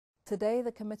Today,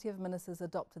 the Committee of Ministers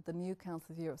adopted the new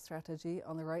Council of Europe strategy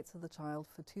on the rights of the child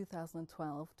for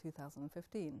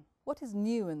 2012-2015. What is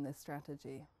new in this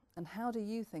strategy, and how do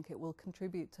you think it will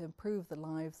contribute to improve the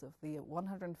lives of the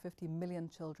 150 million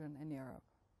children in Europe?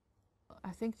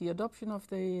 I think the adoption of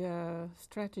the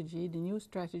strategy, the new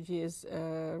strategy, is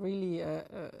really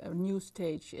a new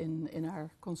stage in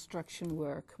our construction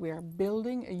work. We are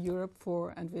building a Europe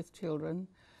for and with children,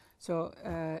 so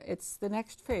it's the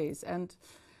next phase. And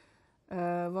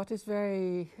what is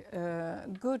very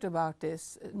good about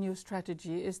this new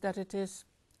strategy is that it is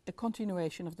a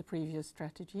continuation of the previous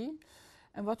strategy.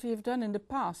 And what we have done in the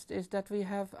past is that we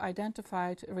have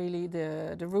identified really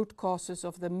the root causes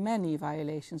of the many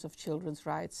violations of children's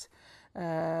rights.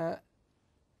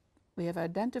 We have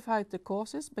identified the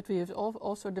causes, but we have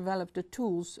also developed the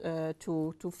tools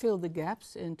to fill the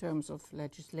gaps in terms of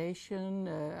legislation,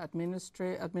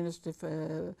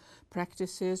 administrative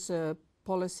practices,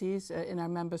 policies in our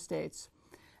member states.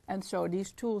 And so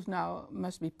these tools now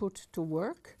must be put to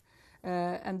work.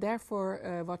 And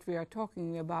therefore, what we are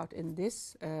talking about in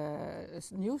this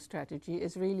new strategy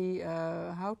is really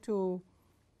how to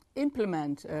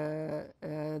implement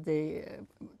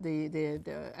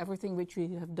everything which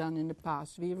we have done in the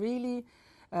past. We really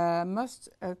must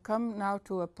come now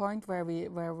to a point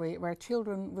where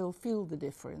children will feel the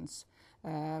difference.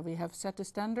 We have set the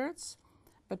standards,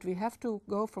 but we have to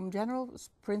go from general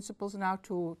principles now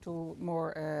to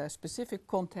more specific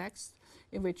contexts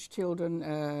in which children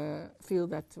feel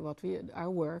that our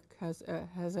work has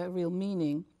a real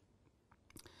meaning.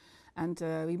 And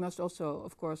we must also,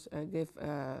 of course, give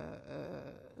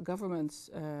governments,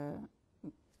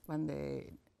 when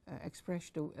they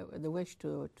express the wish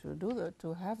to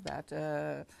have that,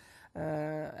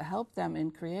 help them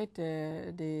in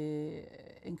creating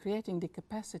the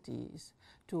capacities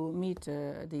to meet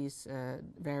these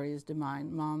various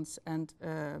demands, and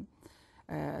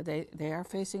they are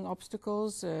facing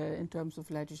obstacles in terms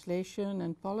of legislation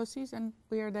and policies, and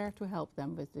we are there to help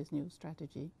them with this new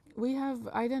strategy. We have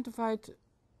identified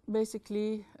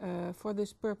basically for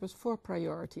this purpose 4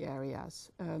 priority areas.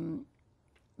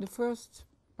 The first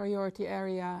priority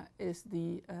area is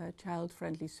the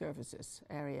child-friendly services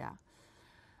area.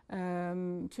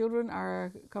 Children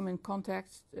come in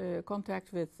contact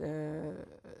with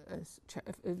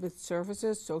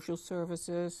services, social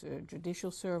services,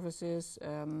 judicial services,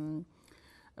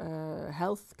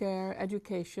 healthcare,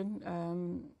 education,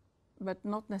 but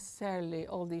not necessarily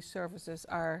all these services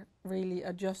are really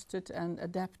adjusted and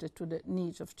adapted to the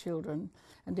needs of children,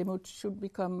 and they should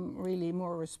become really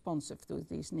more responsive to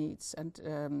these needs. And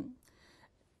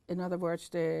in other words,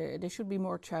 they should be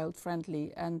more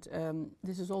child-friendly, and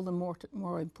this is all the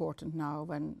more important now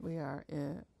when we are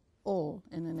all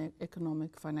in an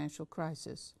economic financial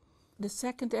crisis. The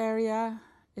second area,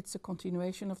 it's a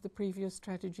continuation of the previous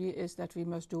strategy, is that we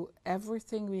must do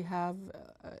everything we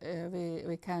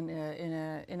can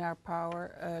in our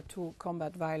power to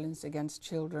combat violence against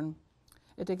children.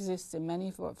 It exists in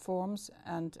many forms,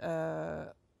 and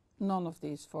none of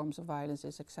these forms of violence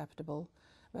is acceptable.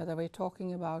 Whether we're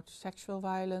talking about sexual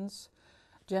violence,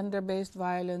 gender-based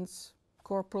violence,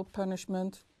 corporal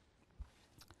punishment,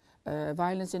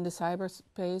 violence in the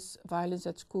cyberspace, violence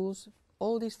at schools,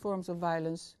 all these forms of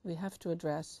violence we have to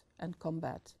address and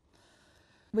combat.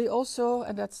 We also,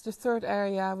 and that's the third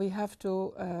area, we have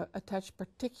to attach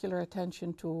particular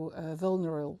attention to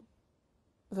vulnerable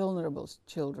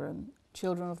children,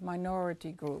 children of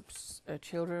minority groups,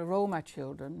 Roma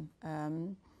children.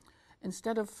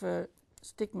 Instead of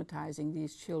stigmatizing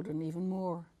these children even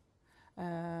more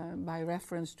by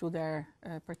reference to their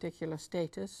particular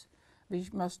status, we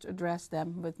must address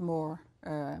them with more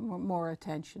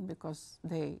attention, because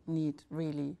they need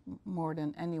really more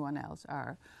than anyone else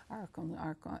our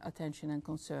attention and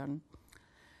concern.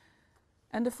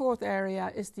 And the fourth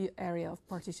area is the area of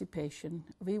participation.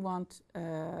 We want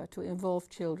to involve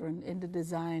children in the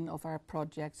design of our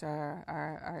projects,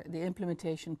 the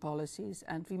implementation policies,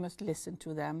 and we must listen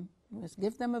to them. We must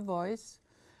give them a voice,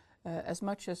 as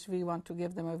much as we want to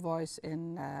give them a voice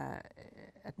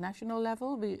at national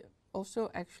level. We also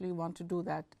actually want to do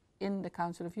that in the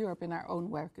Council of Europe in our own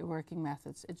working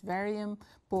methods. It's very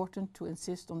important to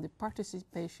insist on the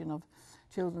participation of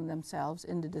children themselves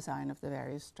in the design of the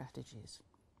various strategies.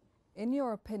 In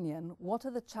your opinion, what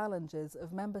are the challenges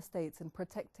of member states in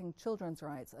protecting children's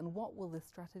rights, and what will this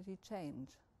strategy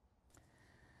change?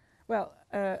 Well,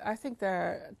 I think there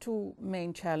are 2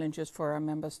 main challenges for our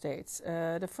member states.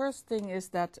 The first thing is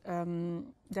that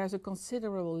there's a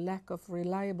considerable lack of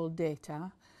reliable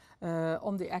data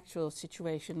on the actual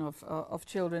situation of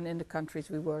children in the countries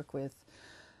we work with.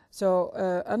 So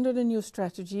under the new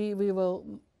strategy,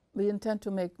 we intend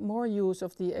to make more use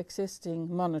of the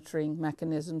existing monitoring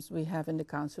mechanisms we have in the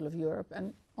Council of Europe,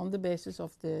 and on the basis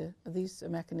of these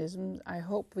mechanisms, I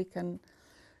hope we can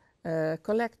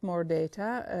collect more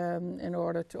data in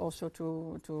order to also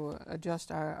to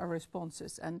adjust our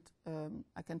responses. And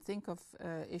I can think of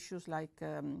issues like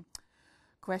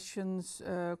questions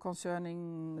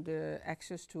concerning the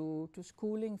access to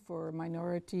schooling for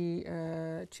minority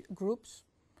groups.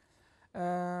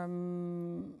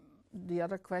 The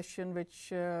other question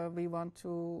which we want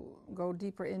to go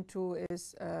deeper into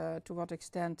is to what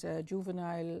extent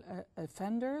juvenile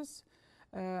offenders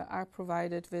are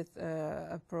provided with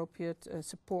appropriate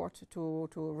support to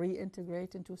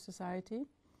reintegrate into society.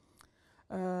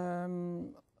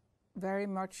 Very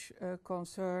much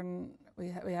concern,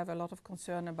 we have a lot of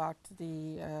concern about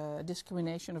the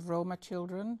discrimination of Roma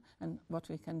children and what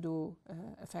we can do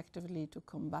effectively to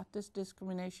combat this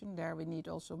discrimination. There we need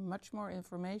also much more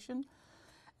information.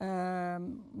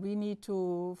 We need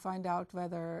to find out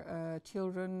whether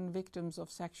children victims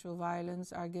of sexual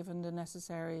violence are given the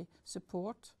necessary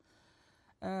support.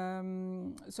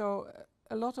 So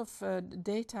a lot of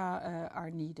data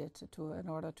are needed in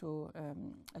order to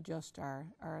adjust our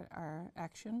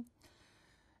action.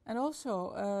 And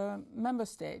also member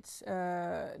states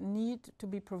need to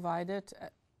be provided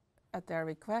at their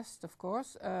request, of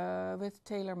course, with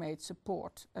tailor-made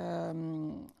support.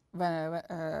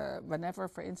 Whenever,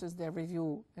 for instance, they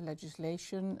review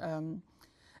legislation,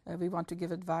 we want to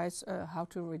give advice how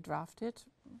to redraft it.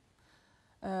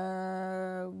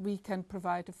 We can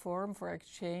provide a forum for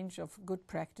exchange of good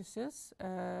practices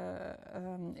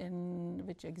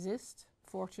which exist.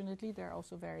 Fortunately, they're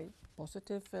also very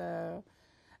positive.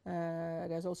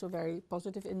 There's also very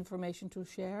positive information to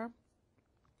share.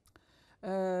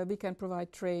 We can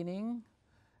provide training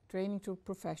to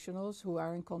professionals who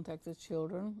are in contact with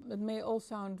children. It may all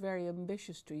sound very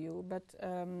ambitious to you, but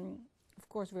of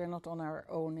course we are not on our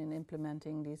own in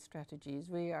implementing these strategies.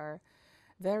 We are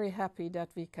very happy that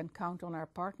we can count on our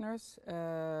partners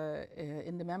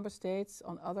in the member states,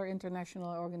 on other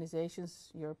international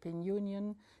organizations, European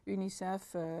Union,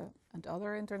 UNICEF, and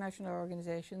other international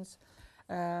organizations.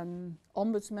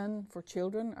 Ombudsmen for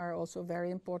children are also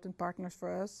very important partners for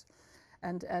us,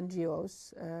 and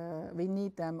NGOs. We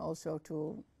need them also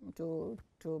to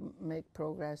make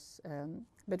progress,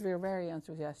 but we're very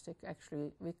enthusiastic.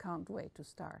 Actually, we can't wait to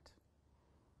start.